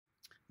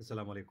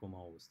السلام علیکم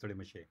او ستړي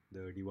مشه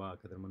د ډیوا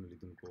قدرمنو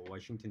لیدونکو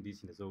واشنگټن ډي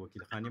سي نه زه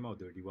وکیل خان یم او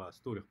د ډیوا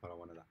ستوري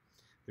خبرونه ده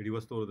د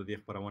ډیوا ستورو د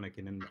دې خبرونه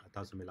کې نن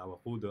تاسو ملاوه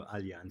خو د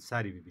آلیا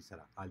انصاری بي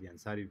سره آلیا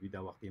انصاری بي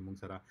دا وخت موږ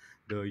سره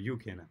د یو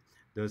کې نه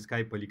د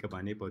سکایپ په لیکه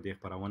باندې په دې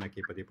خبرونه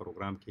کې په دې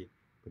پروګرام کې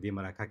په دې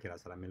مراکه کې را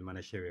سره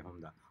ملمنه شوی هم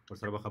ده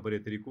ورسره به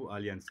خبرې طریقو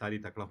آلیا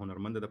انصاری تکړه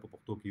هنرمند ده په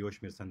پښتو کې یو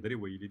شمېر سندرې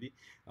ویلي دي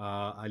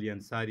آلیا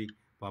انصاری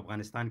په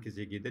افغانستان کې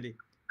زیږېدلې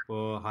په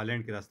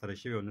هالند کې را سره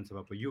شوی او نن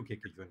سبا په یو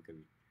کې ژوند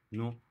کوي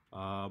نو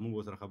موږ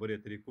سره خبرې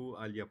طریقو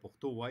آلیا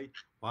پښتو وای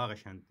په هغه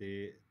شانتې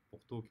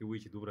پښتو کې وایي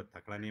چې دومره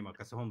تکړه نه یم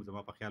که څه هم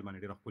زما په خیال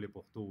باندې ډېره ښکلې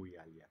پښتو وایي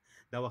آلیا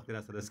دا وخت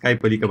را سره سکایپ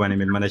په لیکه باندې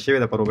مېلمنه شوې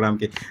ده پروګرام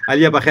کې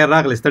آلیا بخیر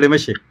راغلې ستړې مه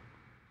شې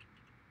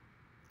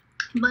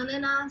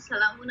مننه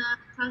سلامونه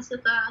تاسو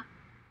ته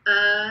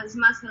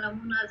زما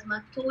سلامونه زما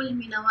ټول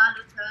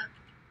مینوالو ته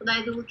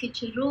خدای دې وکړي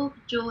چې روغ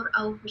جوړ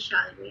او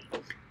خوشحال وي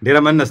ډېره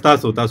مننه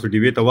ستاسو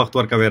ډیوې ته وخت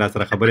ورکوئ را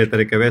سره خبرې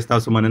اترې کوئ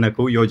ستاسو مننه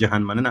کوو یو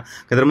جهان مننه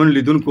قدرمنو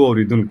لیدونکو او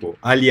اورېدونکو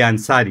آلیا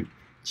انصاري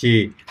چې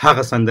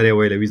هغه سندرې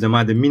ویلوي زما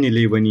د مینې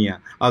لیونیه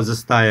او زه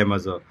ستا یم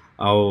زه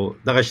او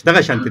دغه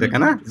شانتې ده که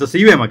نه زه څه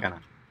یو یم که نه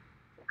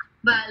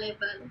بله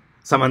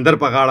سمندر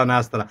په غاړه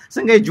ناسته ده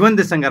څنګه یې ژوند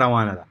دې څنګه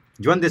روانه ده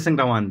ژوند دې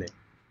څنګه روان دی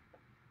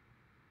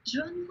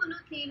ژوند خو نه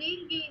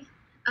تېرېږي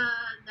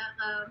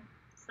دغه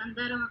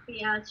سندره مې په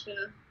یاد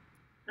شوه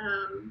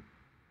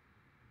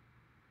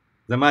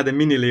زما د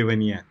مینې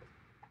لیونیه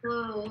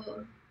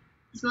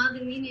زما د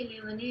مینې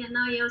لیونیه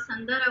نه یو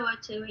سندره وه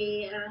چې وایي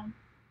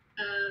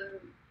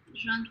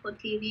ژوند خو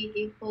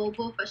تېرېږي په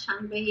اوبو په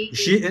شان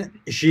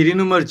بهېږي شیرین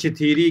عمر چې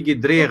تېرېږي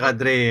درېغه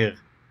درېغ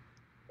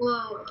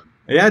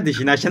یاد دې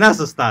شي ناشناس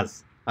استاذ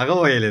هغه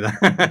ویلې ده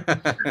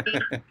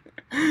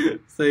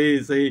صحیح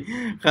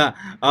ښه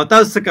او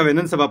تاسو څه کوئ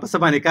نن سبا په څه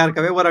باندې کار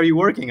کوئ what are you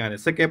working on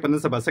څه کوئ په نن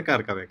سبا څه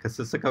کار کوئ که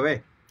څه کوئ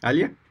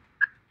آلیا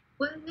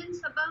نن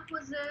سبا خو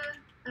زه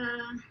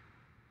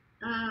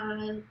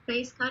په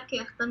هېڅ کار کې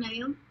اخته نه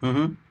یم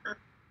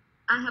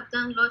I have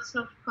done lots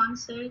of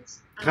concerts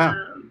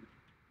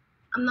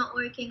I'm not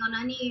working on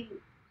any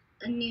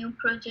new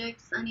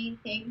projects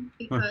anything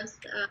because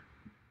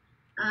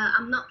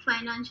I'm not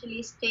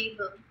financially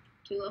stable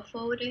to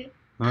afford it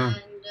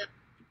and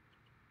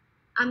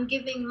I'm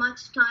giving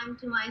much time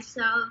to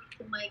myself,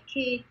 to my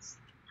kids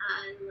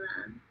and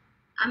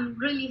I'm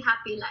really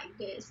happy like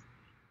this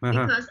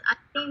because I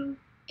think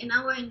in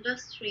our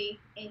industry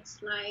it's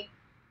like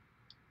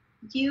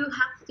you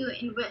have to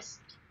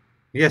invest.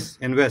 Yes,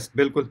 invest,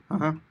 bilkul.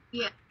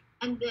 Yeah,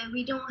 and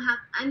we don't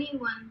have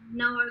anyone,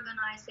 no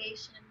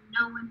organization,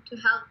 no one to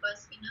help us,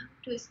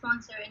 to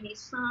sponsor any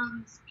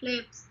songs,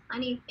 clips,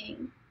 anything.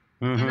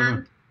 And I'm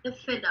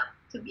fed up,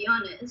 to be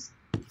honest.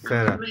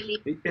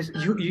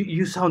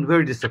 You sound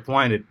very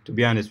disappointed, to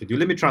be honest with you.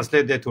 Let me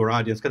translate that to our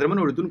audience.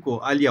 قدرمنو اوریدونکو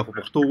آلیا خو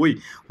پښتو وایي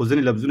خو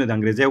ځینې لفظونه د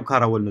انګریزي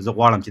وکارول نو زه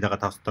غواړم چې دغه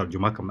تاسو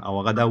ترجمه کړم او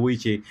هغه دا وایي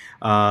چې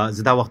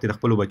زه دا وخت د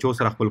خپلو بچو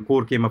سره خپل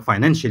کور کې یم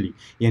فاینانشلي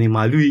یعنې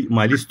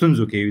مالي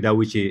ستونزو کې دا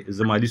وایي چې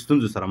زه مالي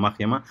ستونزو سره مخ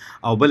یم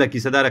او بله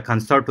کیسه دا د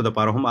کنسرټو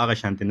دپاره هم هغه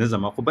شانتې نه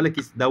ځم خو بله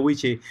کیسه دا وایي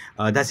چې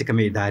داسې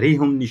کومې ادارې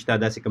هم نشته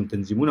داسې کوم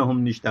تنظیمونه هم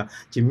نشته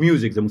چې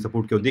میوزیک زموږ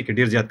سپورټ کوي دې کې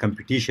ډېر زیات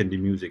کمپټیشن دی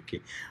میوزیک کې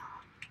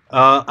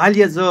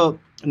آلیا زه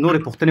نورې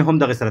پوښتنې هم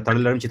دغه سره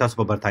تړلې لرم چې تاسو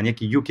په برطانیه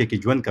کې یو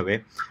کې ژوند کوئ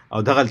او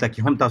دغلته کې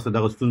هم تاسو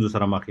دغه ستونزو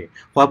سره مخ یې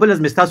خو بله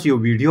مې ستاسو یو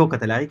ویډیو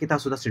کتل هغې کې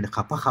تاسو داسې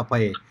خفه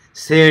یې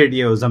سیډ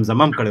یې او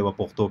زمزمه هم کړی وه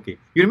پښتو کې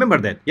یو ریممبر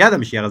دیټ یاده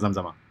مې شي هغه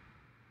زمزمه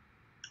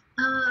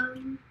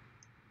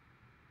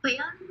په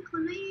یاد مې خو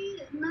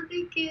نه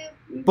دی کې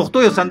پښتو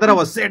یو سندره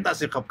وه سیډ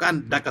داسې خفګان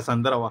ډکه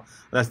سندره وه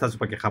داسې تاسو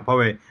پکې خفه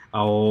وئ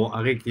او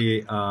هغې کې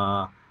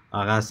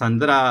هغه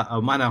سندره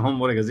ما نه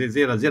هم ورګه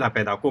زیره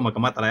پیدا کوم که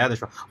ماته را یاده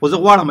شوه خو زه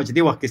غواړم چې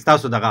دې وخت کې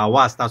ستاسو دغه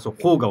اواز ستاسو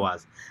خوږ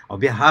اواز او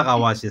بیا هغه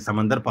اواز چې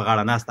سمندر په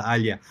غاړه ناسته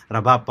آلیا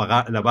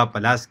رباب په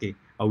لاس کې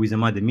او وي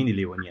زما د مینې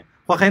لیونیه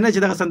خوښی نه چې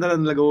دغه سندره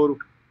لګورو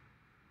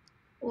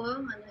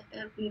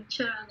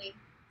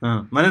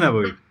مننه به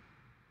وي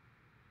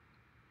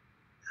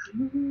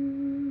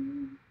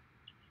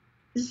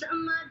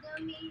زما د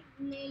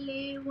مینې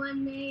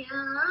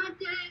لیونیه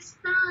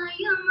دستا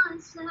یمه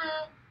زه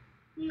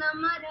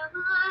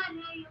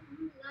نمرغاره یم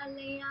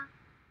لالیا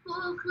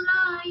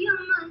پوخلا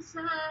یم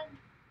زه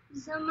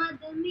زما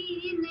د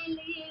مینې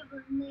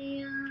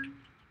لیونیه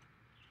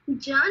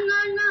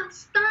جانانه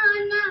ستا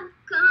نه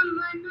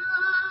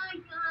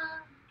کمنایا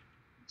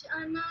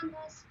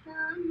جانانه ستا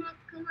نه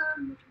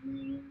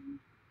کمنایا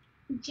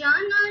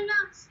جانانه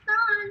ستا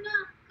نه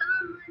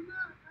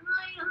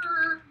کمنایا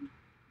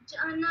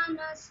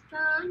جانانه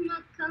ستا نه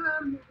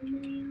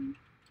کمنایا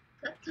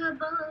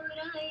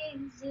کتباره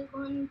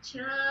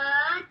زغنچه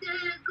د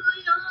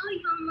ګلو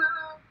یمه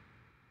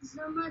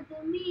زما د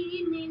مینې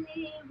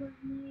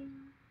لیونیه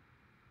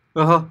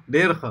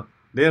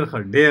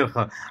ډېر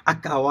ښه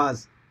اک اواز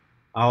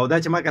او دا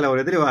چې ما کله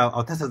اورېدلې وه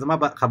او تاسو زما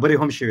به خبرې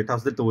هم شوې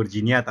تاسو دلته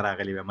ورجینیا ته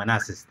راغلې وې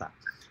مناسس ته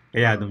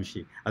یاد هم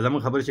شي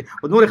زموږ خبرې شي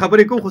نورې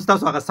خبرې کوو خو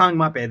ستاسو هغه سانګ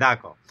ما پیدا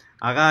کړو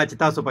هغه چې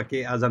تاسو پکې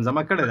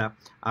زمزمه کړې ده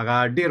هغه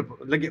ډېر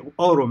لږ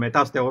اورو مې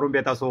تاسو ته اورم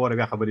بیا تاسو وره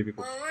بیا خبرې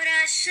وکړو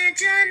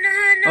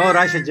او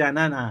راشه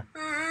جانانه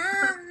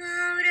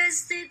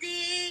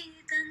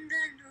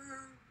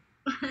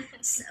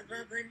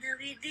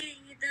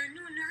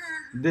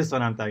This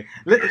one I'm talking.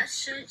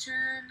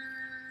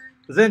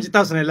 زين چې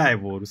تاسو نه لایو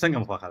ورو څنګه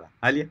مخه ده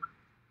علي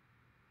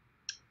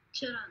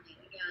Sure,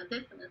 yeah,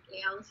 definitely.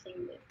 I will sing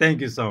it. Thank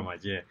you so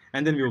much. Yeah.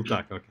 And then we will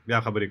talk. Okay. بیا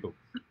خبرې کوو.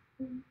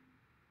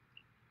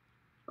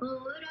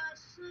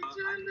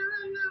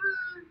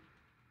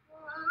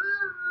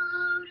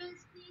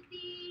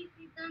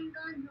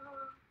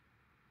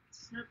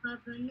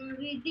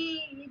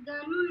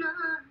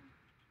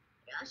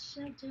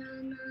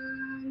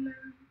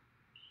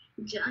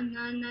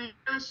 Janana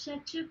rasha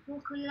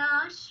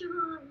chupuklashu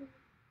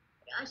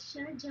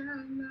rasha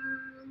janana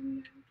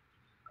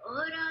o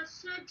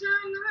rasha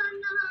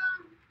janana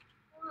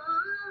o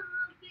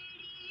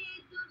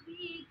beri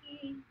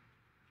dubigi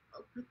o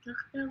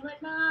patakhta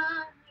wala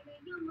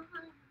yuma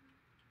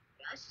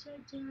rasha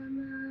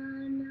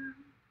janana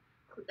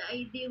khudai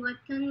de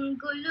watan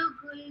gul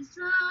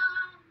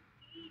gulzar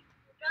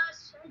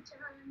rasha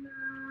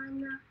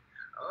janana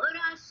o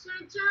rasha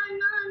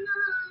janana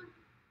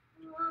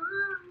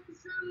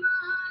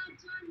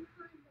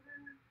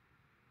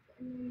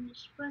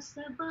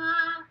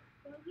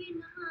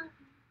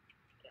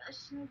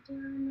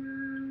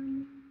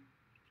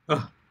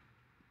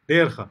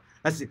ډېر ښه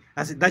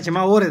هسې دا چې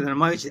ما اورېدل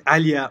ما چې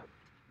عالیا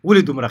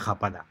ولې دومره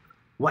خفه ده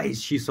why is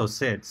she so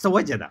sad څه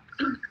وجه ده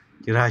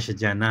چې راشه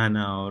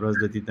جانانه او ورځ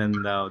د دیدن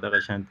ده او دغه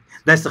شانتې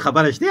داسې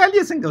خبره شته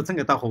عالیا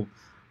څنګه تا خو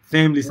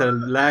فیملی سره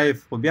لایف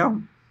خو بیا هم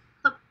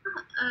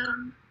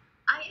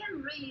I am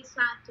really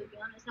sad, to be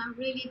honest. I'm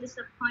really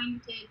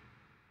disappointed.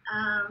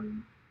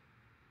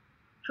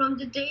 From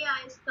the day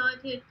I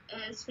started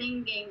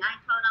singing, I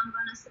thought I'm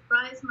going to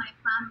surprise my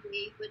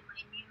family with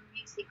my new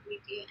music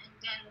video. And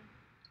then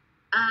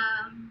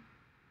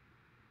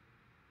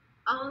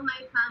all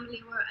my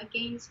family were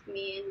against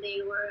me and they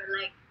were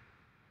like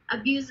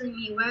abusing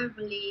me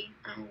verbally.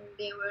 And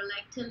they were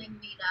like telling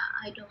me that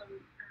I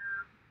don't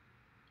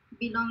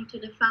belong to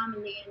the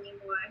family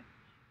anymore.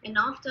 And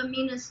after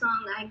Mina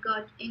song, I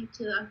got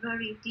into a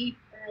very deep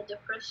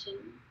depression.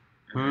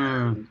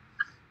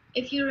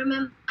 If you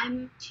remember, I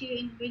met you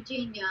in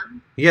Virginia.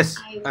 Yes,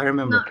 I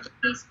remember. Not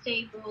really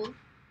stable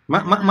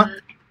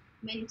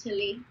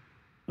mentally.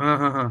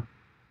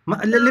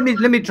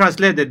 Let me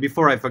translate that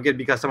before I forget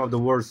because some of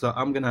the words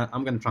I'm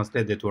gonna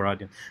translate that to our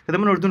audience. کله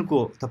من اردوونکو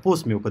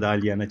تاسو مې وکړه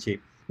علیا نه چې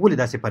ولې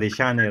داسې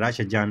پریشان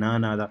راشه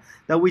جانانه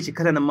دا وایي چې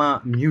کله نه ما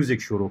میوزیک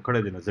شروع کړی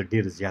دی نو زه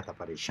ډېر زیاته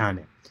پریشان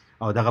یم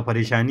او دغه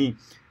پریشانی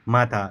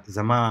ما ته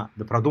زما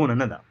د پردونه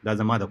نه ده دا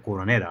زما د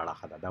کورنۍ د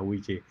اړخه ده دا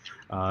وایي چې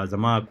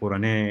زما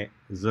کورنۍ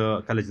زه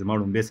کله چې زما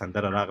لومبۍ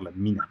سندره راغله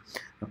مینه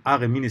نو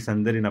هغه مینې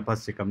سندرې نه پس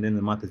چې کوم دی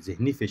نو ما ته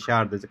ذهني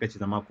فشار ده ځکه چې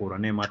زما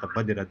کورنۍ ما ته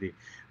بدې ردي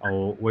او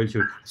ویل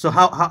شو so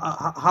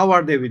how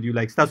are they with you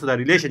like ستاسو دا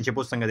ریلیشنشپ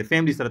اوس څنګه دی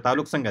فیملی سره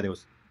تعلق څنګه دی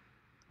اوس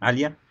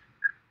علیا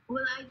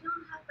Well, I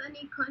don't have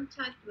any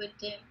contact with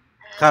them.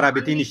 ښه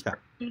رابطې نشته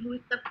Who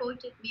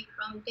supported me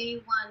from day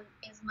one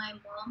is my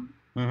mom.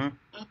 And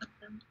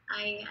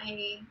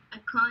I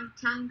can't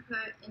thank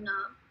her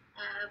enough.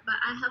 But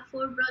I have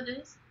 4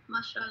 brothers,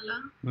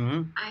 mashallah.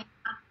 I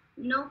have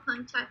no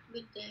contact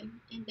with them,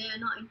 and they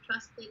are not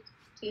interested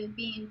to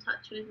be in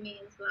touch with me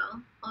as well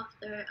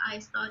after I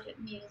started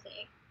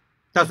music.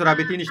 تاسو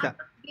رابطې نشته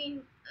I've been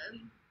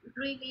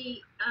really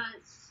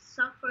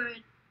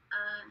suffered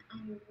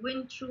and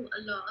went through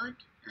a lot,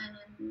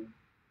 and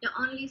the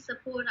only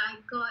support I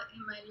got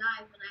in my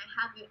life, and I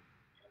have it,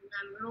 and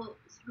I'm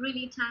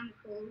really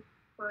thankful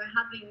for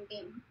having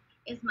them,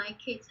 is my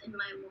kids and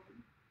my mom.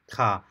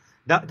 ها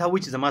دا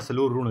وایي چې زما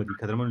څلور وروڼه دي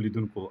قدرمنو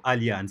لیدونکو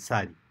آلیا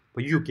انصاري په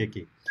یو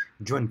کې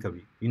ژوند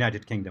کوي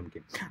یونایټډ کینګډم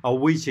کې او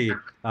وایي چې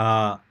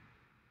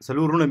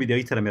څلور وروڼه مې د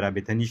هغوی سره مې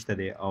رابطه نشته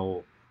دی او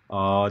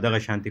دغه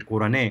شانتې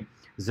کورنۍ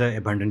زه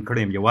ابنډن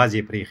کړی یم یوازې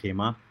یې پرېښې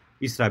یم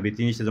هېڅ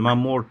رابطې نشته زما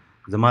مور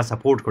زما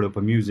سپورټ کړی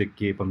په میوزیک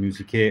کې په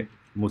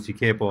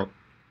موسیقۍ په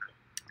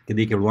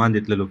دې کې وړاندې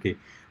تللو کې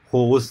خو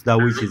اوس دا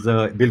وایي چې زه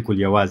بالکل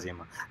یوازې یم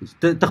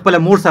ته خپله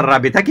مور سره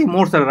رابطه کوي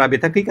مور سره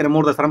رابطه کوي که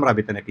مور در سره هم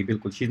رابطه نه کوي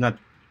بالکل شي not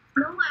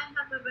No, I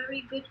have a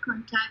very good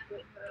contact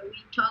with her.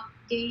 We talk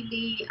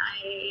daily.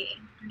 I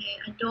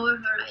adore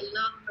her. I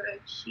love her.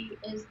 She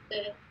is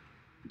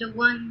the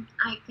one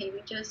I can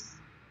just,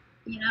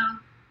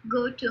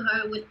 go to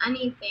her with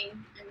anything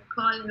and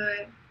call her.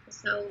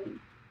 So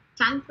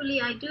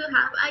thankfully, I do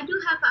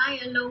have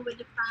ILO with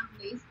the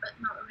families, but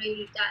not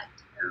really that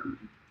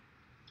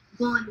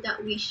bond that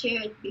we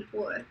shared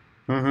before.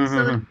 So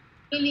it's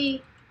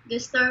really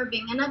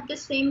disturbing. And at the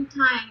same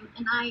time,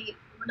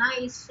 when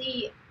I see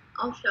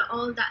after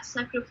all that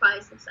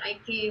sacrifices I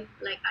gave,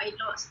 like I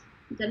lost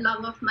the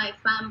love of my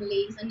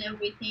families and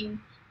everything,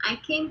 I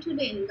came to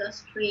the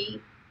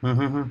industry.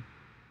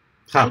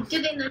 I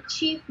didn't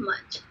achieve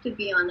much, to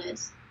be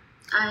honest.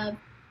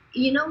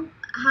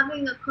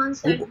 Having a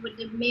concert with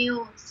the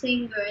male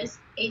singers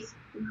is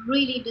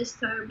really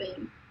disturbing.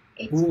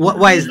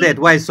 Why is that?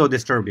 Why is so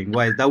disturbing?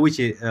 Why is that which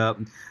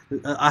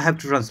I have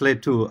to translate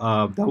to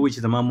دا وی چې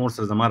زما مور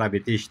سره زما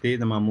رابطې شته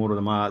زما مور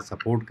زما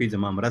سپورټ کوي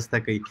زما مرسته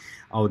کوي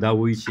او دا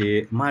وی چې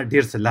ما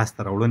ډیر څه لاسته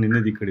راوړنې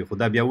نه دي کړې خو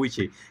دا بیا وی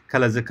چې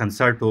کله زه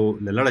کنسرټ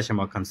لړه شم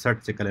کنسرټ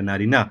چې کله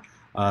نارینه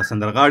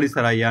سندرغاړي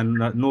سره یا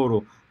نورو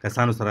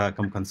کسانو سره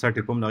کوم کنسرټ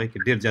کوم هغه کې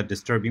ډیر زیات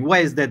disturbing. Why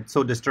is that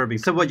so disturbing?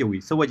 څه وجه وي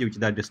چې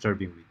دا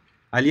disturbing وي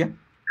علیا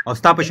او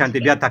ستا په شانتي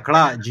بیا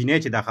تکړه جینې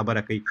چې دا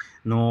خبره کوي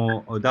نو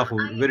دا خو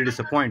very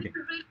disappointing.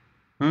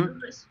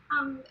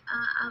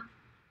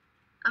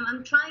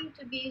 I'm trying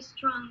to be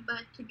strong,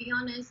 but to be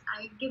honest, I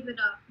give it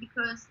up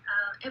because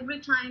every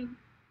time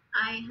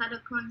I had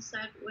a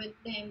concert with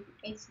them,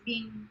 it's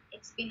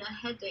been a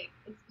headache.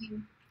 It's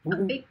been a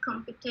big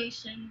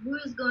competition. Who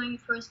is going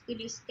first to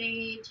the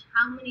stage?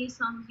 How many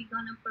songs you're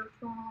gonna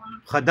perform?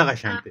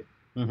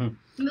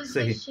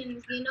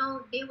 Musicians, you know,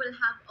 they will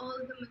have all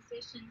the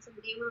musicians and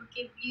they will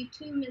give you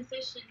 2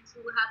 musicians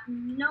who have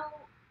no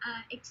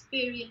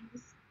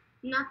experience,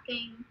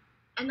 nothing.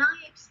 And I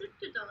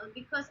accepted all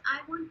because I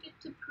wanted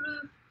to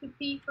prove to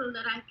people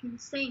that I can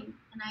sing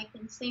and I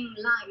can sing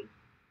live.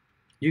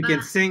 You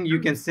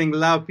can sing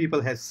live.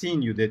 People have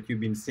seen you that you've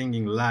been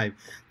singing live.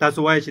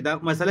 تاسو وایي چې دا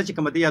مسله چې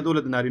کوم دی یادول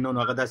د نارینو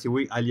هغه داسې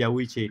وی الیا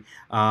وی چې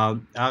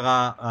هغه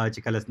چې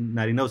کله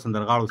نارینو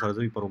سندرغاړو سره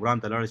زوی پروګرام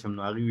ته لاړ شم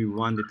نو هغه وی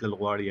وړاندې تل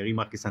غواړي هغه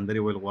مخکې سندري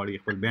ویل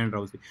غواړي خپل بینډ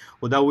راوستي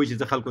او دا وی چې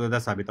زه خلکو ته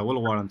دا ثابتول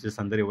غواړم چې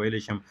سندري ویل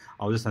شم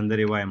او زه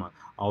سندري وایم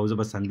او زه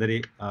به سندري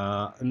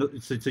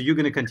so you're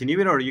going to continue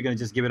it or are you going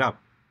to just give it up?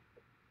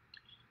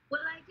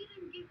 Well, I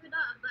didn't give it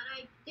up, but I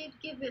did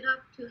give it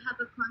up to have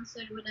a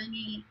concert with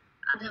any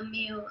other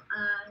male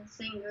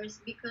singers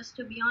because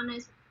to be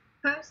honest,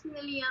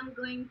 personally I'm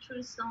going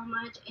through so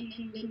much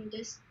and in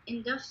this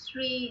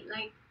industry,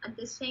 like at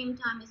the same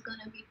time it's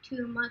going to be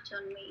too much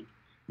on me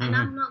and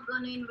I'm not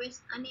going to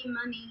invest any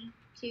money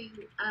to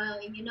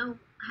you know,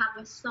 have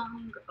a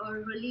song or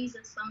release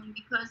a song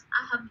because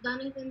I have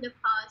done it in the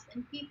past and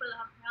people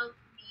have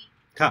helped me,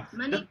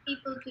 many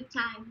people to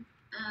thank,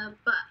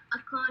 but I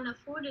can't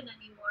afford it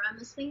anymore. I'm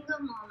a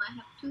single mom, I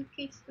have 2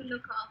 kids to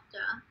look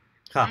after.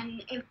 And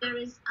if there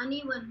is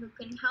anyone who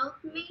can help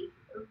me,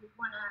 who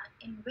want to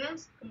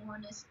invest, who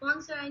want to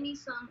sponsor any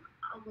song,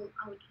 I would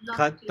love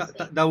to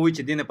sing. دا وی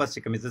چې دینه پس چې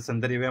کوم زه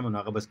سندري وایم نو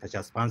هغه بس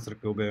کچا سپانسر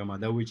کوي به ما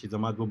دا وی چې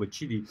زما 2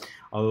 بچی دي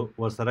او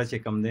ورسره چې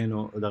کم دینو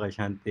دغه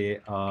شانته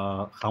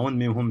خاون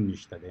مې هم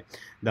نشته دي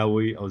دا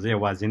وی او زه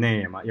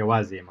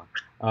یوازې ما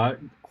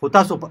خو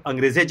تاسو په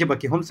انګریزي ژبه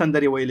کې هم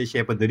سندري ویلی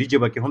شئ په دري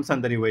ژبه کې هم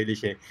سندري ویلی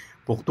شئ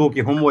پښتو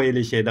کې هم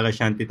ویلی شئ دغه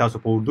شانتي تاسو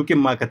په اردو کې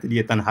ما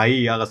کتلې تنهایی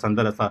هغه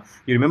سندره سا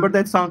یو ریممبر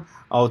دیٹ سانګ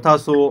او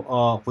تاسو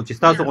خو چې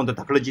تاسو غونډه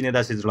تکړه جینې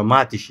داسې زړه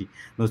ماتې شي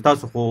نو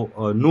تاسو خو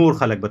نور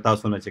خلک به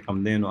تاسو نه چې کم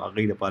دین او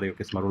هغه لپاره یو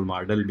قسم رول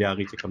ماډل بیا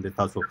هغه چې کم دي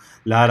تاسو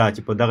لاره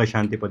چې په دغه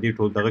شانتي په دې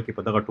ټول دغه کې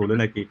په دغه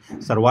ټولنه کې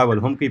سروایوال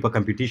هم کوي په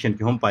کمپټیشن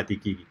کې هم پاتې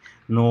کیږي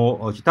نو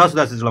چې تاسو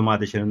داسې زړه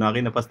ماتې شئ نو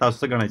هغه نه پس تاسو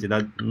څه ګڼئ چې دا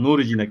نور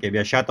جینې کې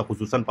بیا شاته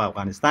خصوصا په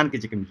افغانستان کې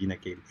چې کوم جینې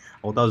کې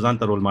او تاسو ځان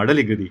ته رول ماډل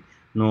ګرځي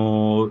نو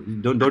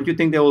don't you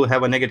think they will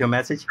have a negative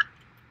message?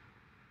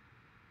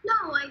 No,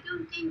 I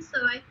don't think so.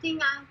 I think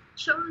I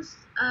chose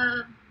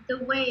the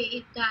way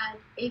that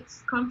it's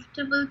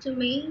comfortable to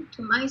me,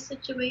 to my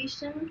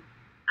situation.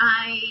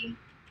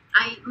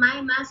 My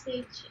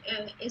message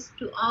is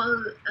to all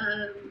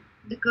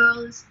the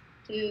girls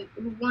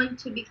who want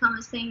to become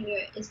a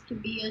singer is to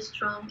be as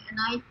strong. And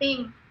I think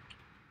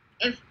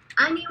if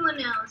anyone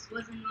else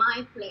was in my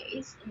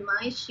place, in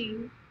my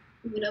shoe,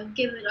 would have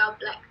given up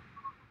like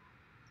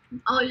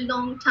a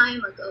long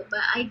time ago,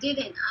 but I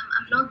didn't.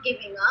 I'm not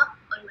giving up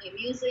on my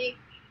music.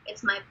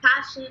 It's my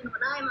passion.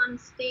 When I'm on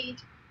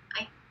stage,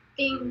 I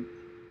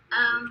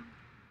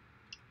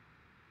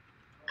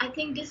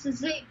think this is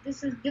it.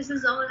 This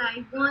is all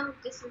I want.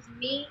 This is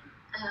me.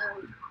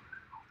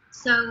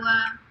 So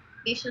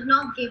they should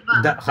not give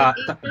up.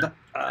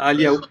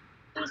 Alia,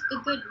 choose the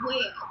good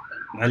way.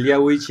 Alia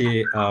وی چې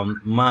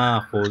ما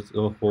خو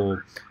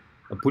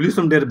پولیس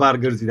هم ډېر بار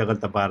ګرځي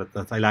دغلته بار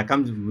علاقه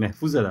هم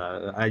محفوظه ده.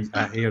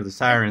 I hear the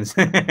sirens.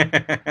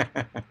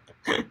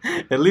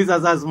 At least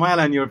as I smile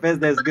on your face,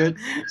 that's good.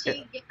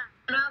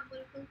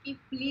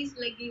 Police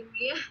लगी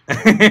हुई है.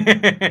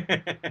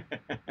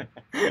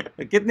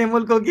 कितने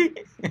मुल्कों की?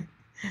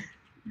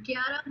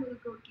 11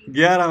 मुल्कों की.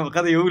 11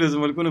 قد یو لس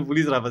ملکونو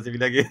پولیس را پسې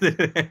لګي.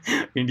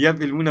 انډیا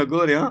فلمونه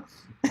ګوري ها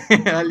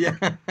الیا.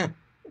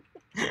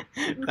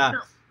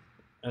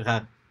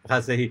 ها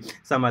صحیح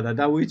سمه ده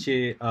دا وایي چې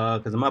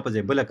که زما په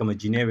ځای بله کومه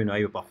جینۍ وي نو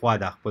هغې په خوا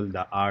د خپل د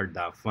آرټ د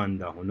فن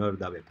د هنر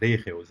دا به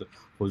پرېښې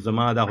خو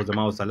زما دا خو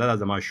زما حوصله ده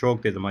زما شوق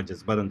دی زما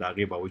جذبه ده د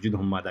هغې باوجود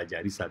هم ما دا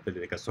جاري ساتلی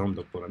دی که څه هم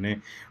د کورنۍ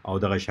او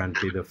دغه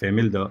شانتې د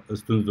فیمل د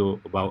ستونزو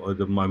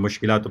د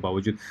مشکلاتو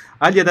باوجود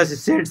الیا داسې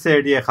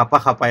سیډ یې خفه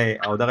یې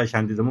او دغه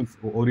شانتې زموږ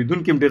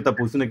اورېدونکي هم ډېر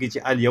تپوسونه کوي چې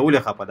الیا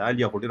ولې خفه ده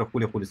الیا خو ډېره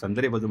ښکلې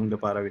سندرې به زموږ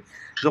لپاره وي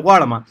زه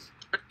غواړم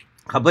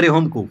خبرې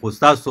هم کو خو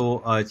ستاسو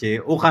چې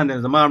وخاندل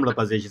زما هم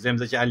لپاره چې زم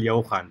چې الیا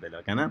وخاندله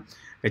که نه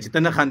که چې ته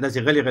نه خانده چې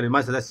غلې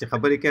ما سره داسې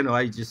خبرې کوي نو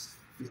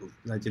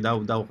چې دا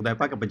خدای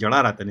پاکه په جړا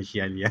راته نه شي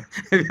الیا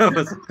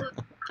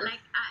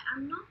like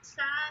I'm not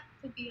sad,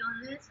 to be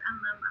honest.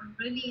 I'm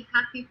really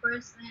happy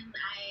person.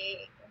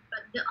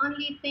 But the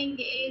only thing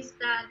is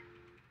that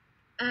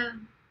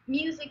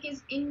music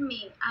is in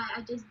me.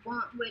 I just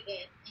born with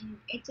it, and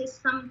it is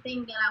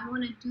something that I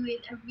want to do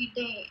it every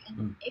day.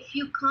 And if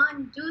you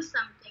can't do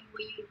something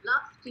what you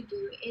love to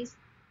do,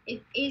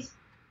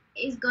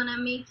 is gonna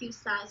make you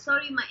sad.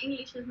 Sorry, my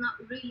English is not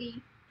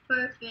really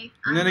perfect.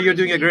 No, you're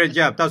doing a great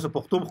job. تاسو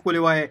پښتو خو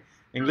وایي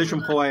انګلیش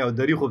هم خو وایي او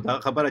دری خو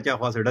خبره چا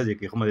خاصه ډزې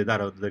کې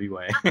خمدار او دری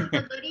وایي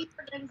دری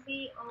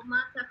درځي او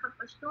ما ته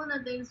پښتو نه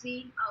درځي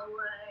او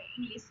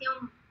انګلیسي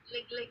هم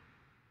لګ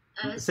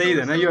صحیح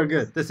ده. نه you're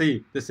good. ته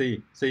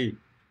صحیح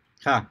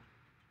ها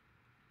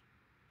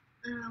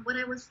what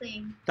I was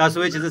saying. تاسو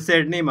وایي چې زه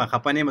سیډ نه یم،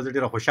 خفه نه یم، زه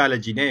ډېره خوشحاله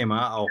جینۍ یم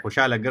او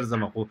خوشحاله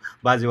ګرځم، خو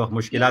بعضې وخت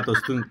مشکلات او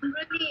ستونزې.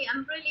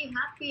 I'm really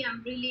happy.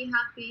 I'm really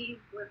happy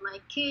with my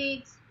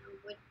kids,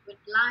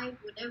 with life,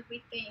 with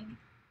everything.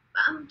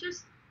 But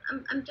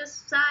I'm just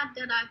sad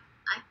that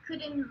I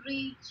couldn't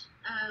reach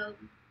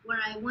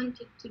where I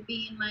wanted to be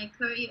in my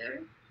career,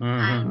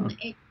 and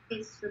it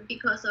is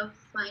because of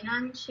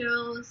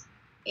financials.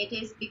 It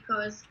is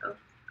because of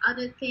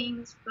other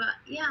things, but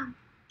yeah,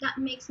 that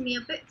makes me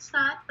a bit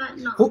sad. But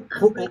no,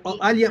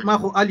 Alia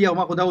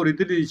ما خو دا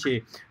اورېدلي چې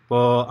په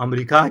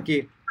امریکا کې،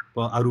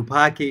 په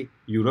اروپا کې،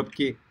 یورپ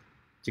کې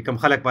چې کوم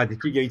خلک پاتې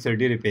کېږي هغوی سره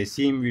ډېرې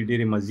پیسې هم وي،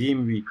 ډېرې مزې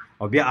هم وي،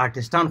 او بیا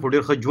آرټسټان خو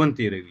ډېر ښه ژوند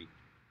تېروي.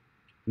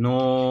 نو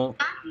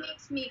that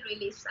makes me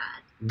really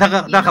sad.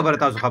 دا خبره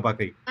تاسو خفه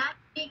کوي. That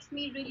makes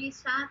me really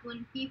sad when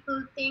people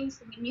think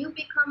when you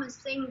become a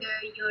singer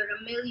you're a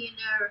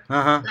millionaire.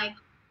 Like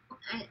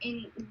in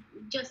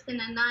just in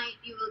a night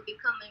you will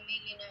become a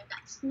millionaire.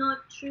 That's not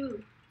true.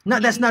 No,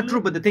 that's not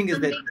true. But the thing is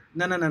that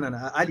no,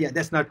 Alia,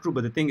 that's not true.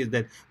 But the thing is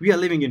that we are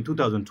living in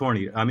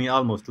 2020. I mean,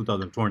 almost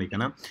 2020,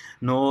 kana.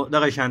 No,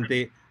 daga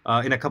shante.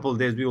 In a couple of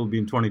days we will be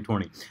in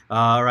 2020.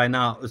 Right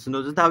now, so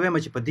no, دا وایم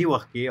چې په دې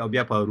وخت کې او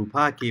بیا په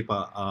اروپا کې، په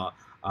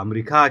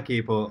امریکا کې،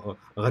 په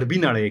غربي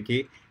نړۍ کې،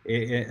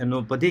 نو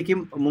په دې کې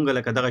مونږ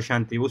لکه دغه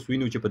شانتې اوس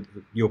وینو چې په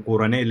یو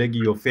کورنۍ لګي،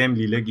 یو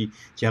فیملی لګي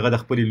چې هغه د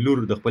خپلې لور،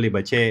 د خپلې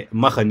بچی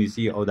مخه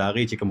نیسي او د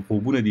هغې چې کوم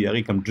خوبونه دي،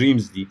 هغې کوم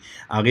ډریمز دي،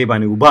 هغې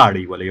باندې اوبه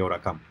اړوي ولا یو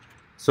رقم.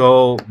 So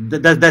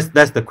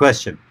that's the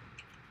question.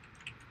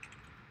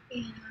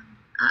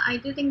 Yeah, I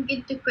didn't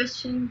get the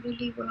question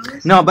really well.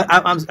 No, but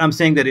I'm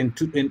saying that in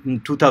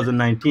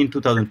 2019,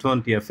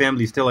 2020, a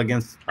family is still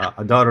against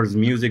a daughter's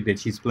music, that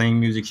she's playing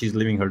music, she's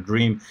living her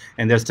dream,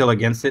 and they're still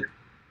against it.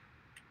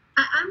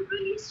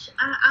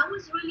 I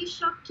was really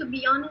shocked, to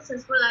be honest,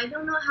 as well. I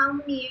don't know how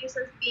many years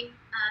I've been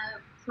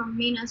from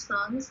Mina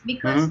songs,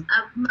 because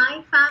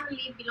my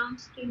family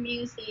belongs to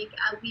music.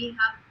 We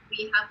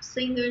have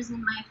singers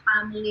in my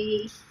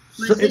family,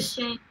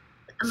 musicians.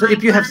 So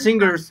if you have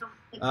singers,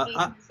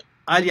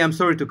 Alia, I'm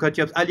sorry to cut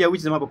you up. Alia,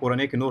 which زما په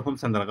کورنۍ کې نور هم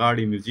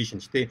سندرغاړي میوزیشن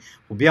شته،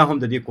 خو بیا هم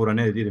د دې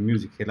کورنۍ د دې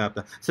میوزیک خلاف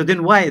ده. So then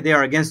why they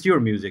are against your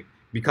music?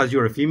 Because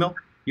you're a female,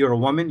 you're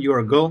a woman, you're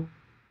a girl?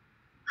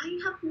 I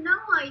have no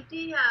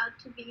idea,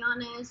 to be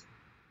honest.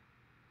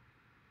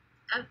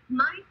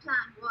 My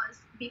plan was,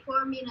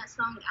 before Mina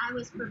song, I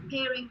was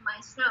preparing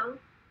myself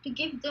to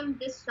give them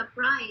this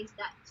surprise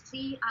that,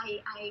 see,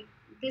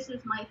 this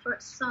is my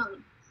first song.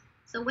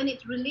 So when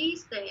it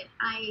released it,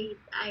 I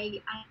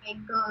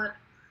got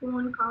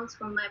phone calls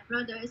from my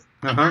brothers.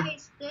 And I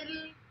still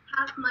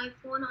have my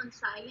phone on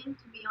silent,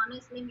 to be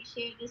honest. Let me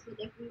share this with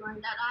everyone,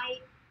 that I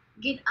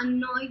get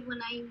annoyed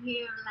when I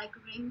hear like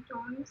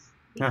ringtones,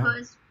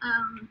 because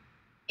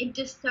it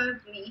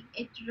disturbs me.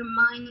 It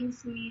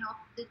reminds me of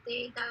the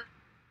day that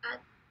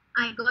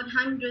I got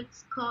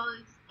hundreds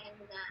calls. And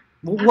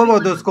what were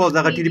those calls?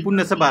 Daga telephone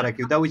na sabara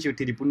ki da which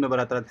telephone na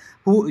barata.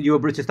 Who your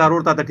brother star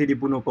or ta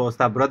telephone ko,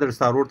 star brother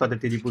star or ta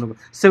telephone ko.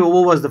 So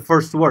what was the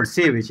first word?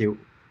 Say which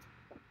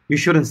you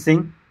shouldn't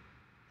sing?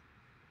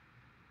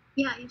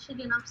 Yeah, you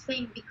shouldn't have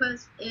sing,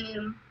 because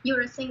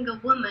you're a single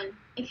woman.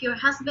 If your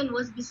husband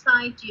was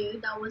beside you,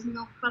 that was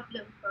no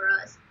problem for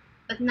us.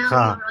 But now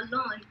you're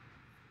alone.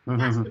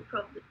 That's the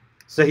problem.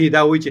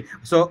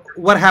 So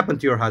what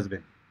happened to your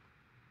husband?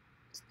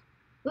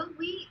 Well,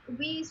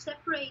 we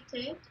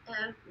separated.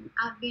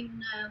 I've been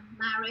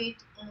married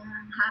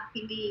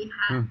happily,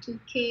 had 2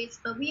 kids,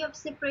 but we have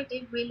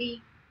separated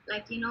really,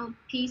 like,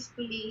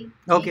 peacefully.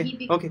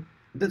 Okay.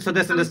 So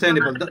that's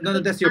understandable. No,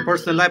 that's your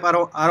personal life. I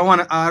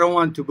don't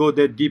want to go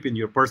that deep in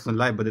your personal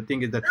life, but the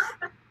thing is that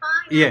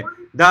yeah,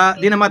 that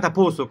he's a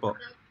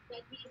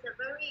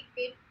very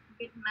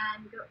good man,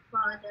 good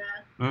father.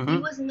 He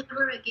was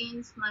never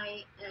against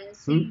my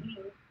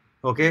singing.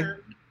 Okay.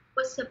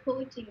 Was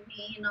supporting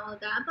me and all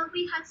that, but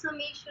we had some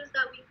issues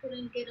that we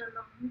couldn't get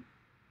along.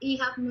 He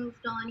have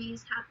moved on.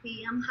 He's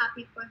happy. I'm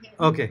happy for him.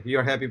 Okay,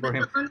 you're happy for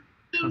him.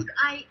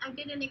 I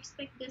didn't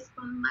expect this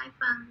from my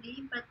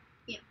family, but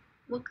yeah,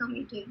 what can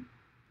we do?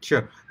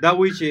 Sure. دا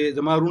وی چې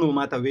زما رونو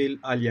ماته ویل،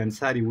 Alia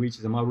Ansari وی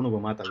چې زما رونو به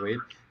ماته ویل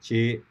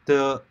چې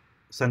ته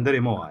سندرې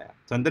مه وایه.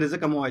 سندرې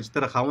ځکه مه وایه چې ته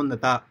د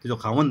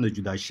خاوند نه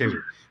جدا شوې،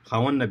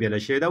 خاوند نه بېله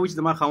شوې. دا وی چې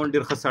زما خاوند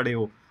ډېر ښه سړی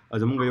و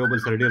زمونږ یو بل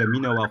سره ډېره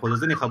مینه وه، خو د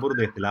ځینې خبرو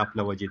د اختلاف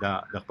له وجې دا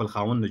د خپل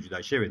خاوند نه جدا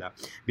شوې ده،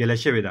 بېله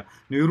شوې ده.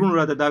 نو ورونو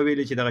راته دا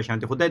ویلې چې دغه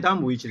شانتې خدای دا هم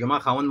وایي چې زما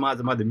خاوند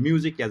زما د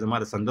میوزیک یا زما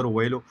د سندرو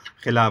ویلو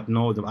خلاف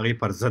نه و، د هغې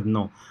پر ضد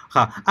نه و.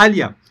 ښه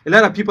Alia, a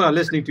lot of people are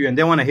listening to you and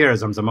they want to hear a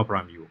zamzama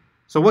from you.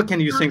 So what can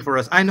you sing for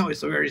us? I know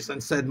it's a very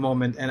sad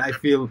moment and I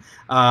feel,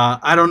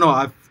 I don't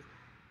know,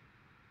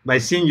 by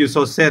seeing you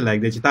so sad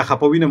like that, chita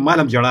khapawina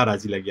malam jada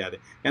razi lagya de.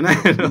 And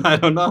I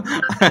don't know.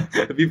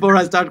 Before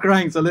I start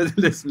crying, so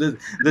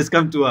let's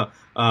come to a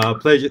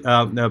pleasure.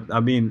 I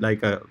mean,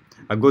 like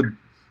a good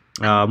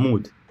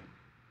mood.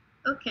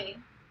 Okay,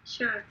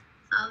 sure.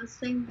 I'll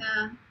sing.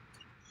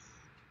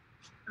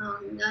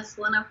 That's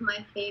one of my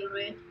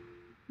favorite.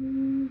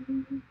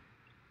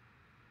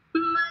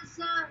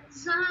 Maza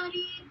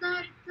zari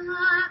darta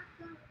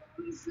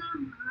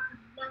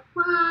zamana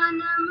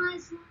pana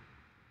maza.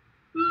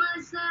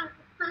 Maza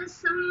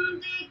pasam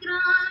de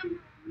gran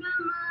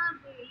nama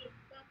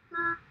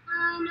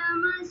betana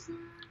maza.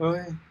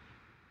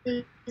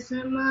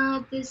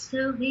 Zamat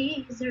savi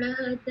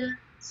zrada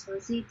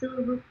sozi tu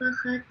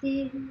pakhate.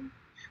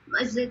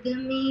 Maza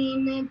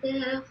damin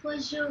da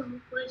khoshu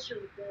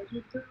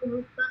dardu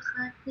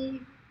pakhate.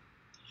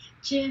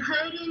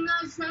 Chehar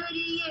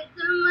nazariye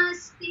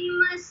masti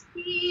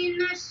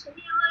nashe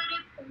war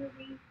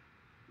kari.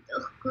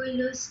 Dukhul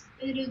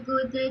ustirgo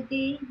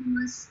de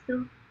masto.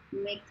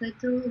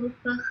 Mekatu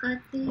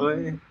pakhate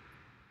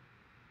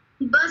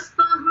bas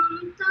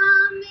pahumta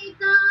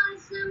meda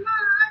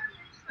zamad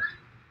khan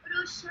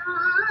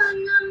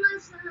roshana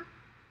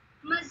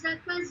maza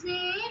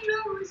kazeno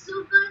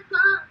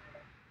zubata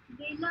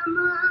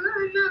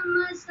bilamana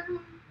maza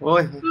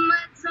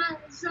maza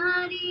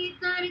zari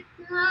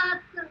darka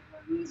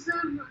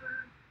zama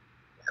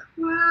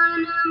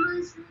khwana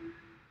maza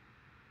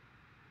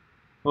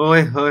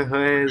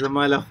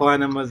zama la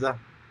khwana maza.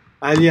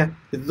 Alia,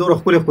 د دومره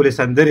ښکلې ښکلې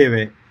سندرې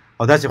وې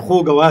او داسې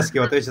خوږ اواز کې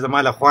ورته چې زما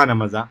له خوانه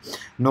مزه،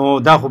 نو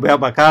دا خو بیا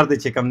به کار دی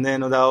چې کوم دی،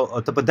 نو دا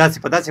ته په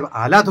داسې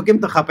حالاتو کې هم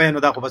ته خفه یې، نو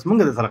دا خو بس مونږ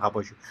در سره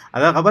خفه شو.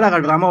 دا خبره هغه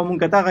ډرامه وه، مونږ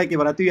که تا هغې کې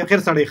به راته وي اخر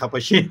سړی خفه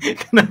شي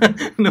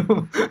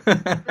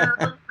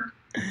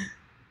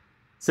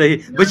صحیح.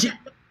 But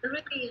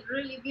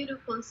really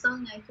beautiful song.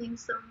 I think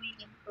so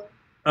meaningful.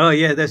 Oh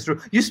yeah, that's true.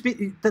 You speak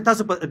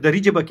تاسو په دري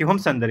ژبه کې هم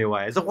سندرې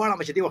وایئ. زه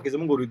غواړم چې دې وخت کې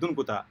زموږ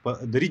اورېدونکو ته په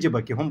دري ژبه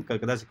کې هم که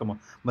داسې کومه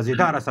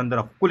مزېداره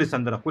سندره، ښکلې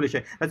سندره، ښکلې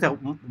شی داسې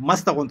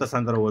مسته غونته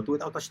سندره ووتو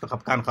او تاسو ته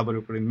خفګان خبرې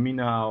وکړې،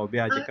 مینه او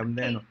بیا چې کوم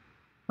دی نو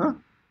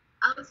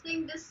I will sing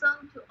this song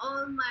to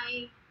all my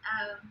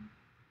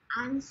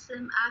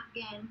handsome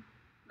Afghan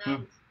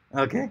men.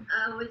 Okay.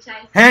 Which I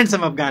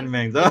handsome Afghan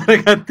men. Yeah,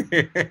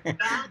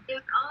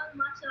 they're all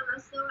mashallah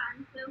so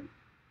handsome.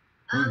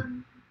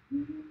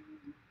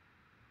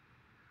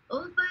 O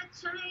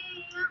bachaye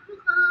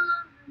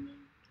Afghani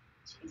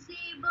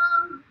chizi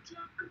bahut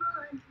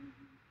jawani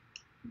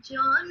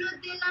jaan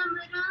dilam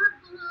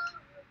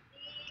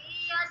raboti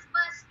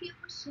asbas ki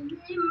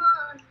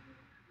khushmani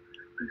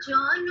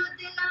jaan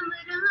dilam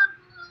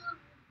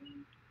raboti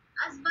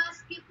asbas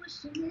ki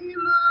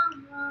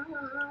khushmani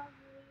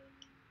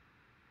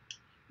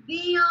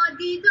biya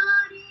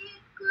didare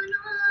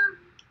kuno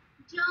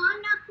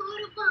jaan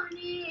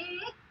qurbani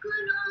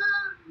kuno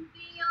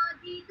biya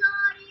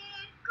didare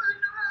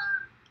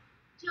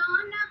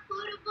जान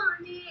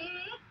कुर्बाने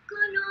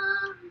कुनो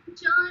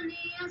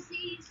जाने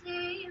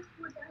अज़ीज़े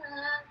खुदा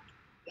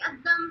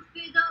यदम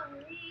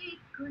फिदाए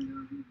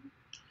कुनो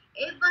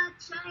ए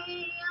बच्चे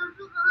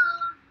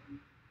अफ़गान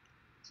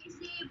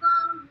चीज़े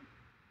बहुत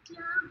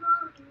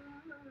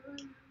जवान.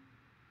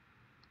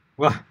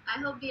 Wow. I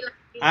hope you like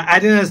it. I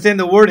didn't understand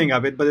the wording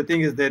of it, but the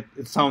thing is that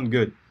it sounds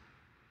good.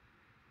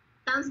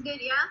 Sounds good,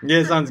 yeah?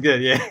 Yeah, sounds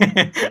good, yeah.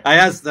 I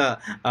asked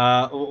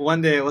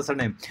one day, what's her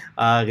name?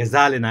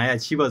 Ghazal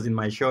Inayat, she was in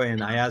my show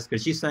and I asked her,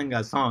 she sang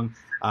a song,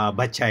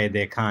 Bachaye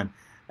Dekhan.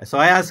 So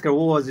I asked her,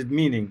 what was it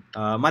meaning?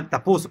 Ma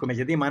taposu ko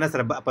meche di mana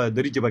sara pa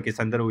dari jiba ke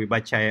sandar hui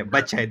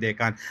bachaye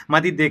Dekhan. Ma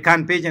ti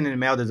Dekhan pejan in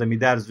meo da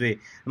zamidar zwe.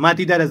 Ma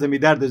ti dara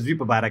zamidar da zwi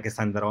pa bara ke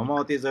sandar.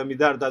 Ma ti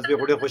zamidar da zwe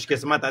khode khush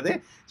qismat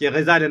ade che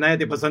Ghazal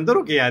Inayat pa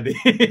sandaru ke yaad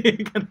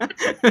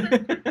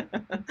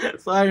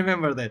So I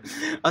remember that.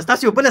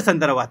 Astasi upala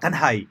sandara wa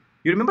tanhai.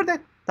 You remember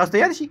that? Tas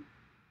tayar shi?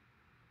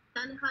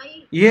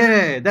 Tanhai?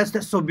 Yeah,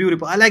 that's so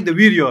beautiful. I like the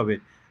video of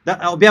it.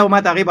 بیا ما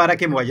ته هغې باره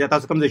کې مواجه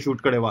تاسو کوم ځای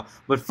شوټ کړې وه.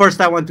 But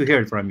first I want to hear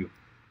it from you.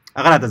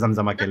 هغه راته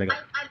زمزمه کې لږه.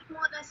 I don't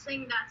want to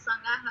sing that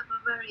song. I have a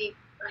very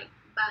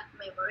bad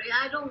memory.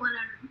 I don't want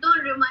to.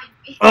 Don't remind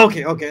me.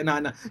 Okay.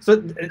 No. So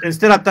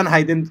instead of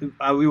Tanhai, then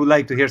we would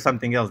like to hear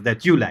something else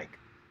that you like,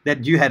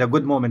 that you had a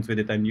good moments with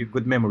it and you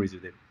good memories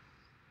with it.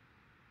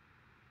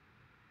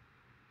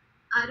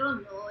 I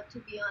don't know, to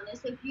be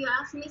honest. If you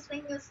ask me to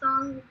sing a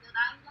song that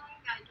I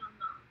like, I don't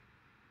know.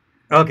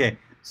 Okay.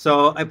 So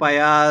if I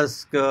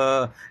ask,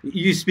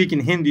 you speak in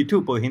Hindi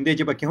too, po Hindi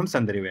jiba ki hum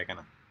sandari huए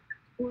kana?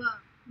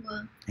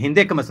 Wow.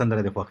 Hindi kama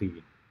sandara de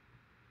khokhigi?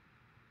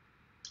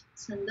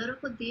 Sandara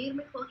ko देर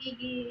में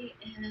khokhigi.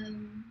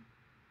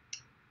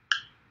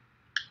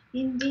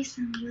 Hindi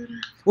sandara.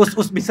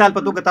 उस मिसाल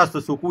पर तो कतास तो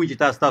सुकुई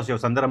जिता स्तास यो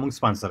संदरा मुंग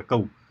sponsor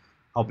कऊ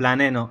او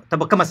پلانې نو ته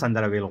به کومه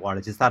سندره ویل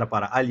غواړې چې ستا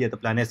لپاره الیا ته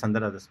پلانې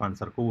سندره د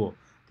سپانسر کوو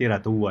تی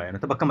راته ووایه نو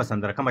ته به کومه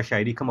سندره کومه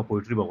شاعري کومه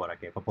پویټري به غوره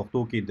کوې په پښتو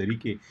کې دري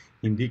کې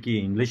هندي کې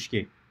انګلیش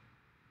کې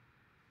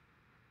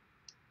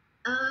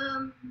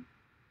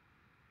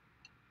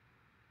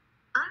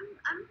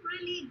I'm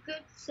really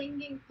good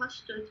singing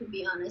Pashto, to be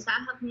honest. I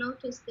have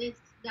noticed this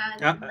that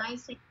when I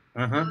sing,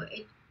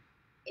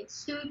 it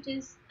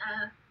suits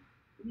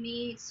me,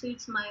 it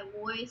suits my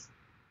voice.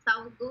 So I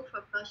will go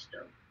for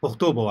Pashto.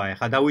 پښتو به وایه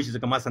ښه دا وایي چې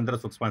زه ما سندره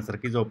څوک سپانسر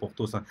کړي زه به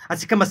پښتو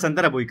هسې کومه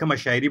سندره به وي کومه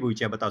شاعري به وي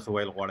چې به تاسو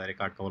ویل غواړئ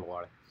ریکارډ کول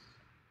غواړئ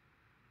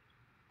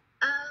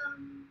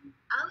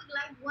I would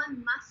like one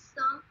mass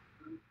song,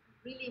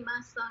 really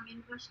mass song in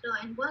Pashto,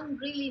 and one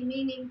really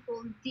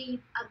meaningful,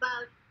 deep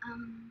about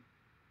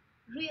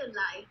real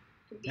life.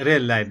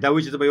 ریل لایف دا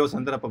وایي چې زه به یو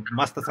سندره په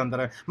مسته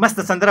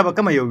سندره به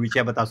کومه یو وي چې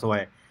به تاسو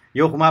وایئ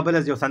یو خو ما بله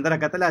یو سندره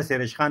کتله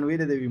سیرش خان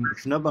ویلې د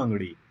شنه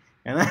بنګړي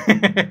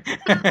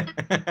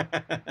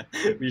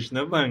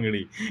ویشنه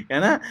بنګړي که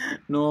نه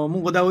نو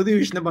موږ دا ودي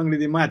ویشنه بنګړي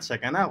دې مات شه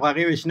که نه خو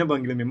هغې ویشنه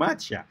بنګړي مې مات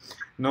شه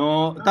نو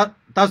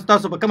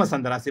تاسو په کومه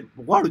سندره هسې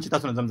غواړو چې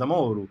تاسو نه زمزمه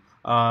واورو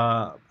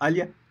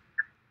الیا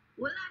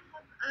Well, I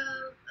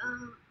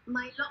have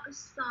my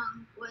last song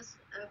was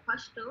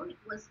Pashto.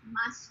 It was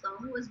mass song.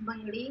 It was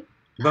Bangli.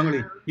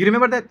 Bangli. You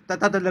remember that?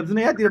 Ta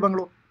لفظونه یاد دي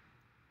بنګلو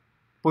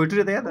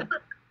پویټري ته یاد ده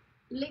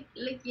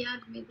لیک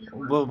یاد مې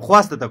ده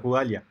خواسته ته کو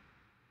الیا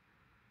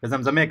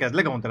زمزمه کې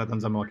لګه مونږ ته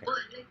زمزمه وکړه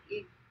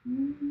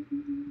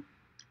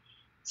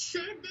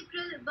صدق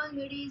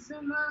بنګړي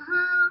زما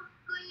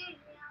ګلې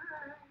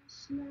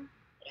آشنا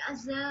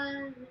رازا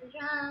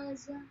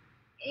رازا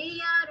ای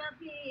یار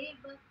بے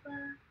وفا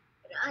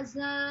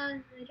رازا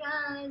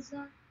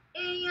رازا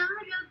ای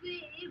یار بے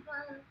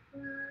وفا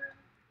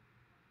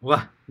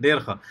واه ډېر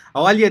ښه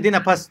او الیا دې نه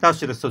پس تاسو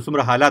چې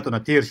څومره حالاتو نه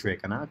تېر شوې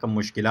که نه کوم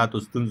مشکلاتو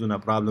ستونزو نه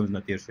پرابلمز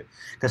نه تېر شوې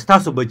که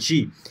ستاسو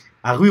بچي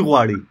هغوی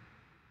غواړي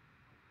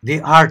دې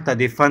آرټ ته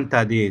دې فن ته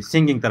دې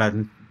سینګینګ ته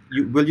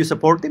will you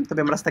support them ته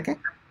به مرسته کوې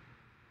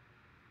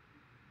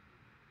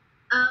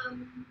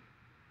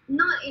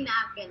Not in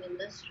Afghan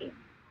industry.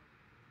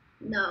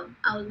 No,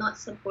 I will not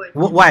support them.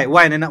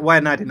 Why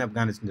not in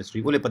Afghan industry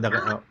ولې په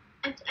دغه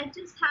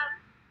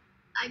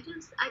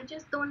I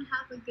just don't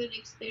have a good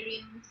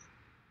experience.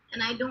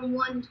 And I don't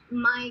want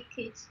my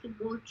kids to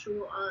go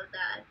through all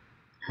that.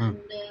 And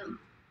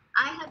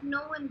I have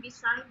no one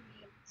beside me.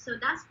 So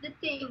that's the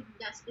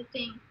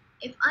thing.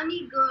 If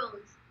any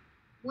girls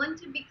want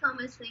to become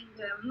a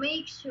singer,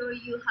 make sure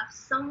you have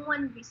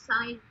someone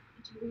beside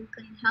you who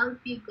can help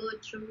you go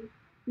through.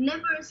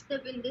 Never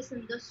step in this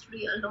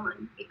industry alone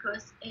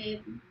because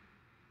it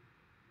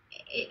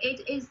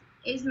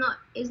is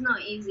not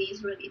easy.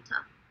 It's really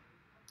tough.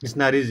 It's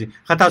not easy.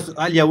 خطا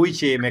الیا وی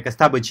چې مې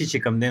کستا بچی چې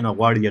کم دین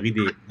غواړي یغې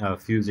دی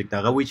فیوزیک دا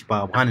غوي چې په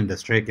افغان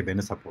انډستری کې به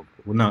نه سپورټ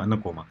نه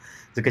کومه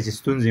ځکه چې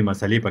ستونزې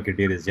مسلې پکې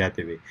ډېرې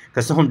زیاتې وي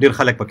که څه هم ډېر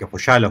خلک پکې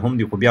خوشاله هم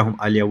دي خو بیا هم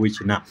الیا وی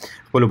چې نه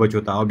خپلو بچو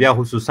ته او بیا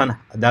خصوصا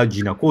دا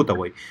جینکو ته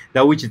وایي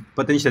دا وایي چې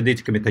پته نشته دی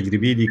چې کومې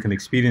تجربې دي کوم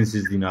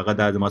ایکسپیرینسز دي نو هغه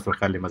دا زما سره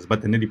خیال مثبت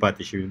نه دي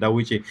پاتې شوي دا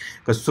وایي چې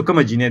که څه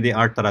کومه جینۍ دی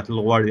آرټ ته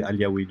راتلل غواړي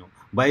الیا وی نو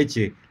باید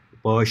چې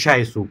په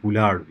شای څوک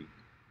ولاړ وي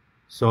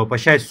So,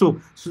 Pasha,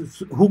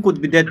 who could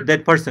be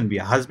that person be?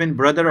 A husband,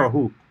 brother, or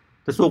who?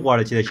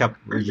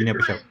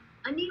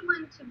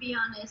 Anyone, to be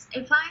honest.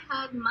 If I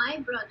had my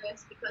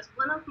brothers, because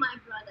one of my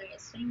brothers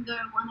is singer,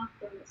 one of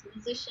them is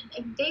musician,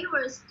 if they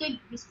were stood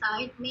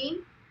beside me,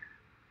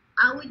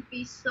 I would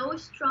be so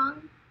strong.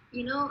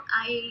 You know,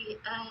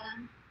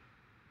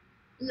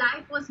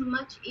 life was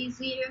much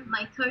easier.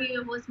 My career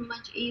was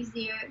much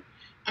easier.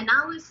 And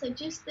I would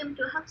suggest them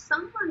to have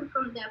someone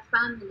from their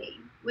family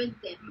with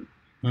them.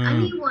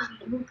 Anyone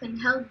who can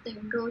help them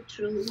go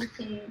through, who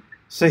can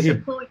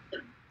support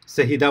them.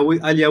 صحیح دا وی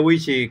الیا وی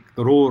چې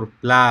رور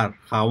پلار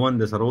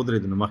خاوند سره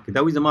ودرېد نو مخکې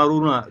دا وی زما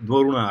دوه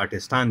ورونه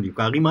آرټسټان دي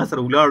که هغوی ما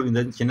سره ولاړ وي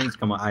چې نن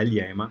کومه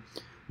الیا یم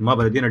ما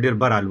به د دې نه ډېر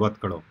بر الوت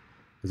کړو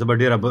زه به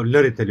ډېره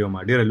لرې تللی وم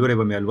ډېره لورې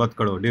به مې الوت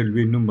کړو ډېر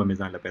لوی نوم به مې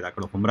ځان له پیدا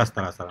کړو خو مرسته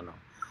را سره نه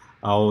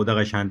او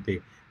دغه شانتې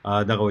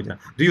دغه وجه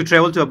Do you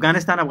travel to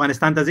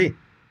افغانستان ته ځې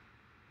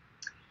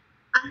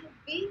I have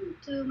been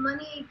to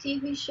many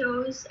TV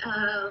shows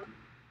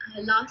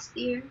last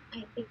year, I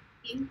think.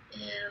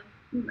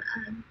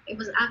 It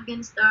was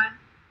Afghan Star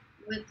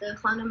with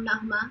Khanum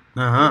Nahma.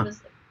 It was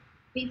a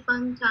pretty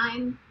fun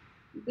time,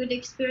 good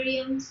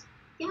experience.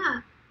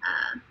 Yeah,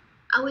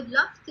 I would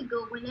love to go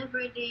whenever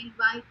they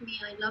invite me.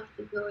 I love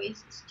to go.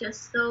 It's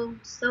just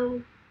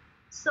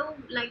so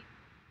like,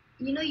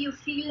 you know, you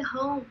feel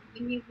home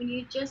when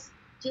you just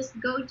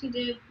go to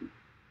the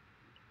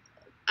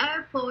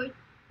airport.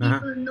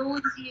 People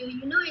knows you.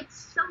 You know, it's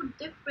so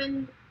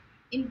different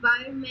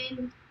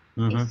environment.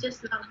 It's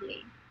just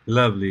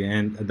lovely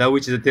and دا وی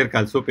چې زه تېر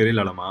کال څو پیرې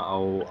لاړم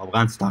او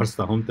افغان سټارز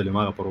ته هم تلم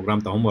هغه پروګرام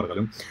ته هم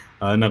ورغلم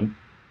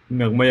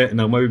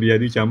نغمه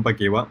بیادي چې هم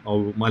پکې وه او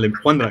ما له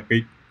خوند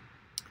راکوي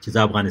چې زه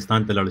افغانستان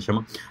ته لاړ شم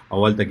او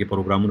هلته کې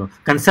پروګرامونه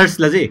کنسرټس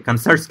له ځې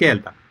کنسرټس کې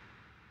هلته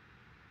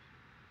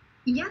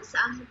Yes,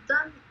 I have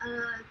done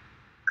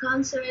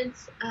concerts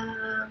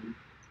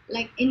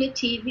like in a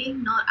TV,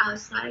 not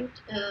outside.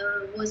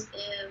 Was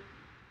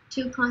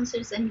 2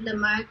 concerts in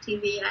Lamar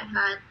TV. I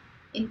had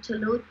in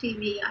Toulouse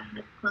TV. I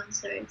had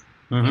concerts,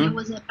 and it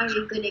was a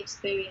very good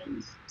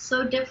experience. So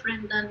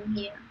different than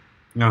here.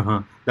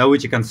 دا وی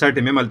چې کنسرت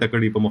مې ملته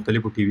کړی په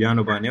مختلفو ټي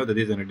ویانو باندې او د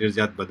دې ځنه ډیر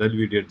زیات بدل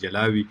وی ډیر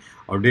جلاوي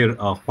او ډیر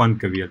خوان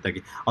کوي الته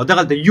کې او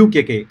دغه د یو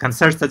کې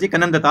کنسرت ته چې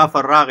کنن د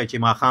تافر راغی چې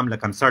ما خام له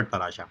کنسرت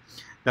تراشه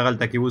دغه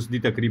ته کې اوس دی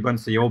تقریبا 1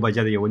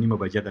 بجې د 1:30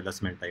 بجې د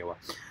 10 منټه یو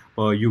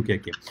په یو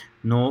کې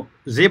نو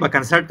زیبا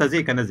کنسرت ته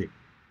ځي کنه ځي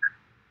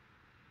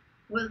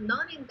Well,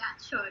 not in that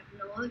short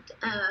note.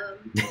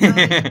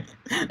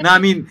 No, I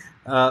mean,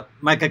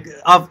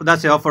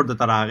 that's the offer the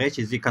tarage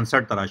چې زی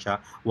کنسرت تراشه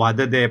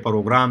واده د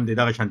پروګرام د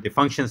دغه شانتي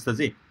فنکشنز ته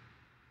زی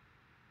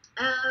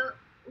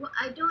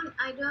I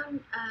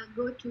don't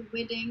go to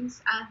weddings.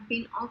 I've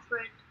been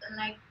offered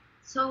like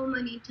so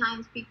many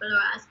times. People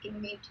are asking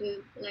me to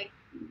like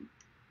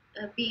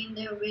be in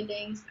their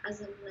weddings as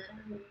a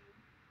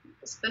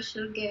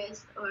special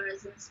guest or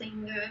as a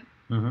singer.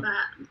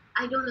 But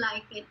I don't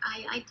like it.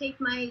 I take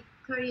my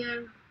career,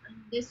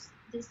 this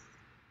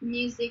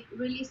music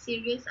really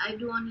serious. I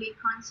do only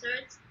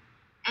concerts,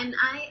 and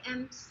I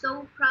am so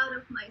proud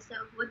of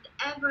myself.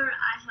 Whatever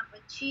I have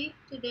achieved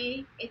today,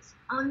 it's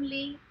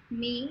only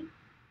me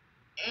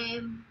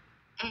and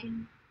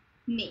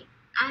me.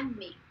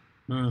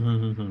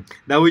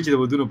 دا وی چې د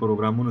ودونو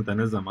پروګرامونو ته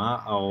نظم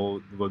او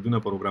د ودونو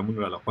پروګرامونو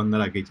را لخوا نه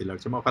راګی چې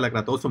لړچم خلک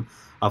راته اوسم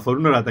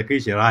افرونه راته کوي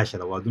چې راشه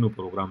د ودونو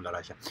پروګرام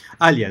لراشه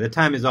Alia, the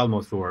time is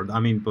almost over. I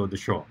mean for the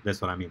show, that's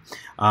what I mean.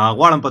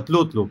 غواړم په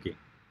تلو کې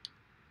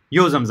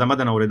یو زمزمه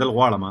د نوریدل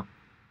غواړم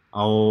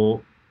او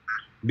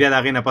بیا دا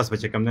غینه پس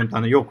بچ کم دن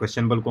یو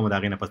کوېسچن بل کوم دا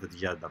غینه پس د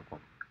اجازه در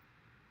کوم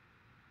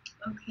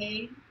Okay.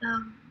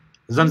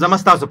 زمزمه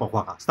ستاسو په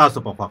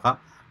خواخه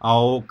او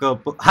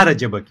هر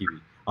جبه کې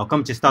وي او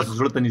کم چې تاسو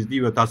زړه ته نږدې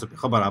وي تاسو په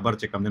خبر برابر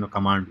چې کم دنو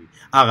کمانډ وي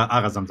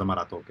هغه زمزمه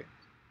راته وکړي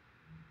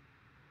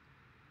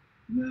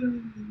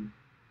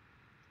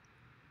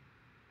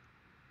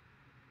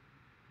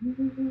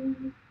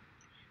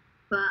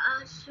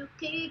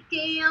पाशुके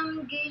के हम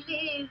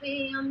गिले वे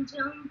हम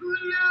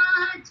जंगुना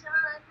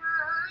जाना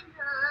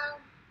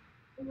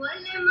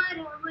वले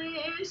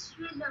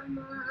मरवेश्वलमाना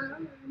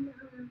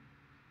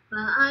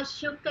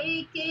पाशुके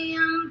के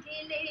हम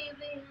गिले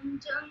वे हम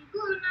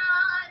जंगुना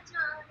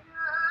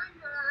जाना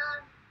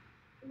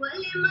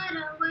वले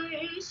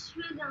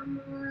मरवेश्वलमाना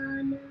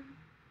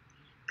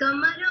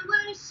कमर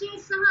वर्ष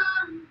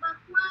साम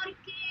बकवार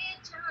के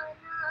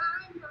जाना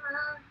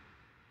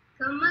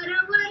कमर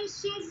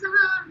वर्ष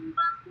साम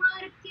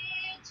बकवार के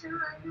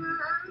जाना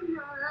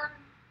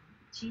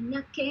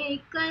जिनके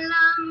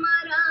कला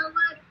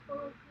मरावर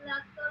पोखला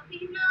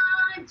कभी ना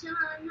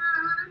जाना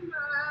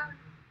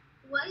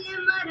वले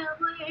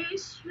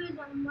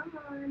मरवेश्वलमाना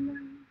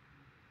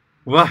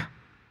वाह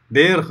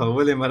ډیر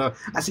خولې مرا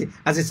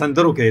اسی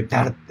سندرو کې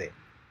درد دی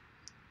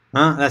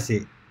اسی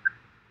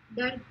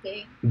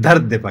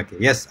درد دی پکې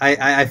yes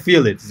I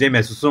feel it زه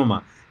محسوسوم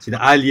چې د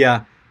آلیا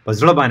په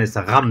زړه باندې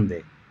څه غم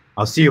دی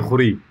او سی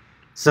خوري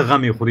څه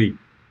غمې خوري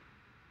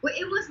Well,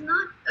 it was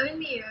not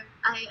earlier.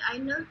 I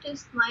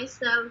noticed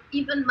myself,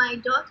 even my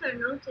daughter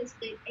noticed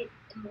it.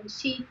 And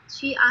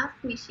she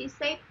asked me, she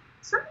said,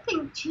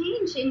 something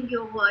changed in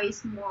your voice,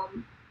 Mom.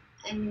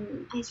 And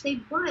I said,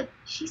 what?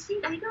 She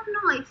said, I don't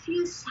know, I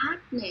feel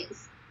sadness.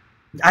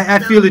 I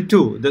feel it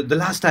too. The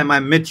last time I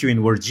met you in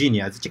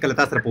Virginia, چې کله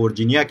تاسو په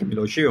ورجینیا کې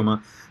ملو شوی ما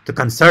ته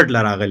کنسرت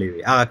لراغلی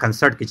وي هغه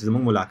کنسرت کې چې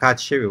زموږ ملاقات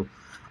شوی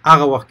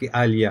هغه وخت کې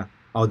آلیا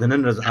او د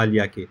نن ورځ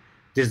آلیا کې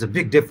there's a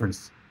big difference.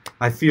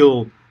 I feel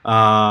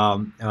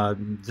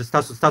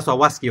تاسو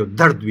اواز کې یو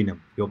درد وینم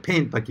یو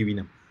پین پکې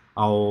وینم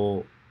او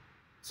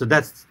so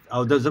that's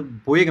او د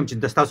پوهیږم چې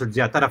د تاسو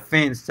زیاتره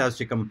فینس تاسو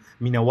چې کوم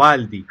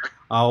مینوال دي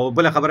او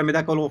بل خبره مې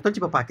دا کول غوښتل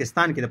چې په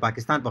پاکستان کې د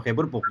پاکستان په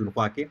خیبر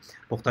پختونخوا کې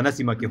پښتنه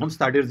سیمه کې هم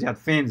ډېر زیات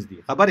فینس دي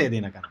خبر یې دی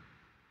نه کنه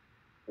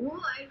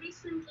Oh, I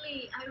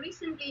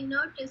recently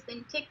noticed in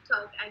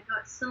TikTok I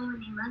got so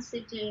many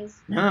messages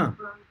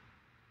from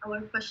our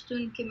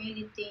Pashtun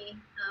community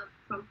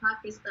from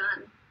Pakistan.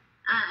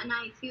 And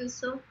I feel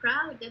so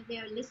proud that they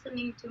are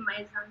listening to my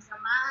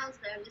Zamzamas,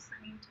 they are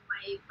listening to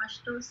my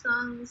Pashto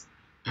songs,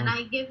 and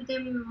I give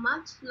them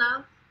much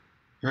love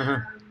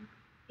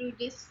through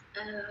this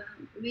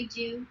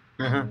video.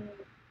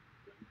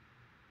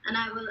 And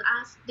I will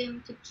ask them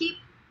to keep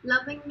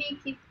loving me,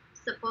 keep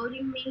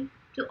supporting me.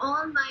 To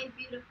all my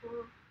beautiful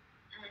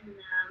and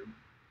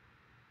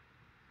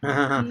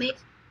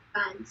amazing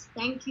fans,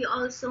 thank you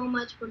all so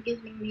much for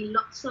giving me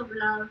lots of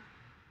love.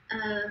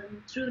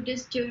 Through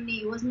this journey,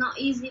 it was not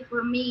easy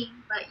for me,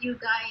 but you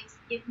guys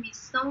give me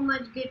so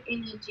much good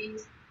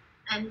energies,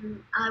 and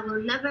I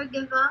will never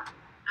give up.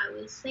 I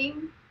will sing.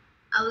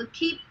 I will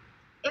keep.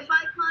 If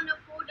I can't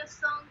afford a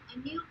song, a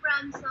new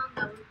brand song,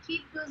 I will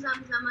keep do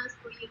zamzamas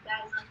for you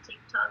guys on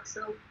TikTok.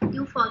 So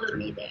do follow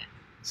me there.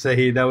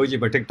 صحیح دا و چې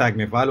په ټیک ټاک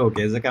مې فالو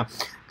کړې ځکه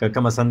که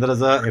کومه سندره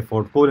زه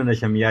افورډ کولی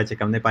نشم یا چې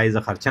کوم دی پای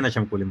زه خرچه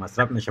نشم کولی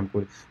مصرف نشم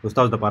کولی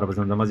استاسو دپاره به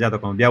زمزمه زیاته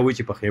کوم بیا وایي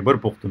چې په خیبر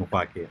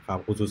پښتونخوا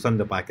کې خصوصا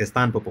د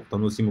پاکستان په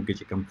پښتنو سیمو کې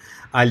چې کوم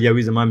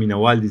آلیاوي زما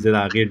مینوال دي زه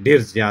د هغې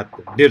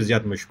ډېر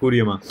زیات مشکور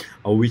یم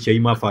او وایي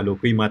چې ما فالو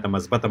کوي ما ته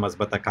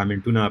مثبته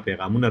کامنټونه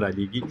پیغامونه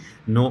رالیږي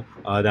نو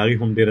د هغې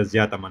هم ډېره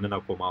زیاته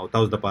مننه کوم او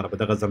تاسو دپاره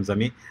به دغه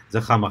زمزمې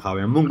زه خامخا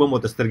وایم موږ به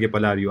مو ته سترګې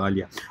په لار یو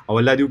آلیا او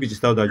الله دې وکړي چې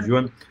ستاسو دا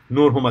ژوند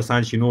نور هم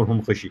اسان شي نور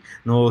هم ښه شي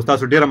نو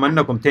تاسو ډیره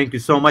مننه کوم ثانک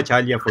یو سو مچ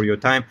آلیا فور یور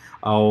ټایم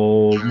او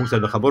موږ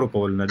سره د خبرو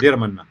کولو نه ډیره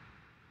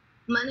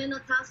مننه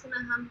تاسو نه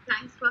هم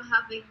thanks for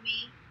having me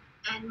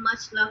and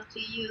much love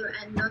to you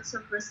and lots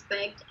of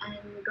respect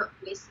and God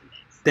bless you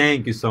guys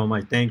thank you so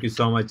much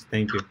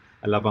thank you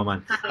الله پامان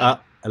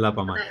الله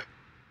پامان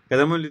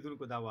قدمون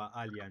لیدونکو دا وا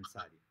آلیا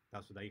انصاری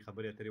تاسو دای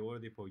خبرې اترې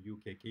وردی په یو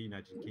کې کې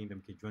یونایټډ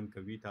کینګډم کې ژوند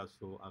کوي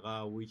تاسو هغه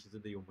وایي چې زه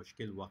د یو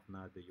مشکل وخت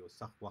نه د یو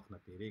سخت وخت نه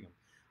تیریږم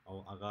او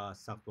هغه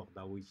سخت وخت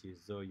دا وایي چې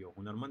زه یو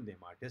هنرمند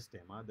یم آرټسټ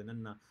یم د نن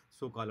نه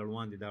څو کاله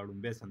وړاندې دا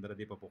لومبۍ سندره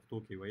دی په پښتو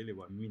کې ویلې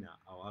وه مینه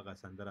او هغه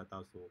سندره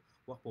تاسو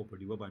وخت په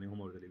ډیوه باندې هم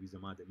اورېدلې وي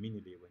زما د مینې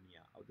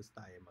لیونیه او د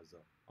ستا یم زه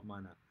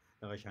امانه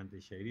دغه شانتې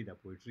شاعري ده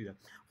پویټري ده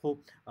خو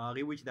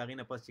هغې وایي چې د هغې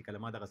نه پس چې کله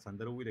ما دغه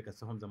سندره وویله که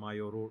څه هم زما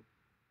یو ورور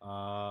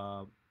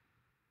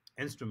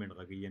انسټرومنټ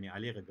غږوي یعنی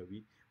آلې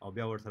غږوي او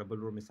بیا ورسره بل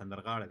ورور مې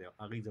سندرغاړی دی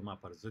هغوی زما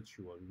پر ضد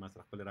شو هغوی ما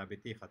سره خپلې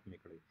رابطې ختمې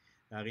کړې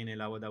د هغې نه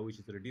علاوه دا وایي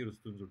چې تر ډېرو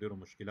ستونزو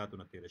ډېرو مشکلاتو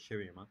نه تېره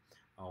شوې یم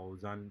او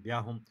ځان بیا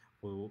هم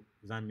خو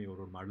ځان مې یو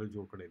رول ماډل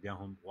جوړ کړی بیا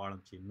هم غواړم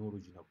چې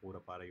نورو جینکو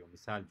لپاره یو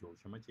مثال جوړ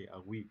شم چې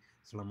هغوی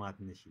زړه مات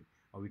نه شي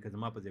او که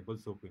زما په ځای بل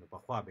څوک وي نو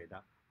پخوا به یې دا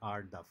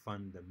آرټ دا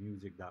فن د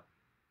میوزیک دا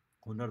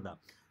هنر دا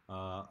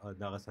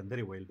دغه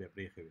سندرې ویل به یې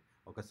پرېښې وي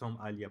او که څه هم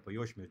آلیا په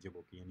یو شمېر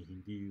ژبو کې یعنې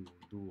هندي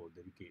اردو او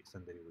دري کې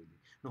سندرې ویلي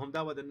نو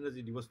همدا وه د نن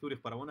ورځې ډیوه ستوري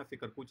خپرونه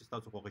فکر کوم چې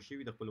ستاسو خوښه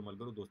شوي د خپلو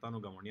ملګرو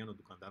دوستانو ګاونډیانو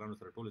دوکاندارانو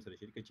سره ټولو سره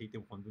شریکه چې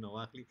تم خوندونه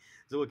واخلي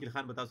زه وکیل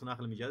خان به تاسو نه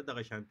اخلم اجازه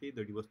دغه شانتې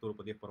د ډیوه ستورو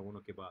په دې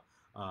خپرونو کې به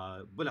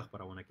بله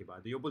خپرونه کې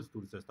به د یو بل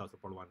ستوري سره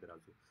ستاسو په وړاندې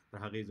راځو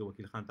تر هغې زه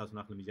وکیل خان تاسو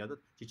نه اخلم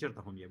اجازت چې چېرته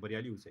هم یې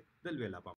بریالي اوسئ دل ویلا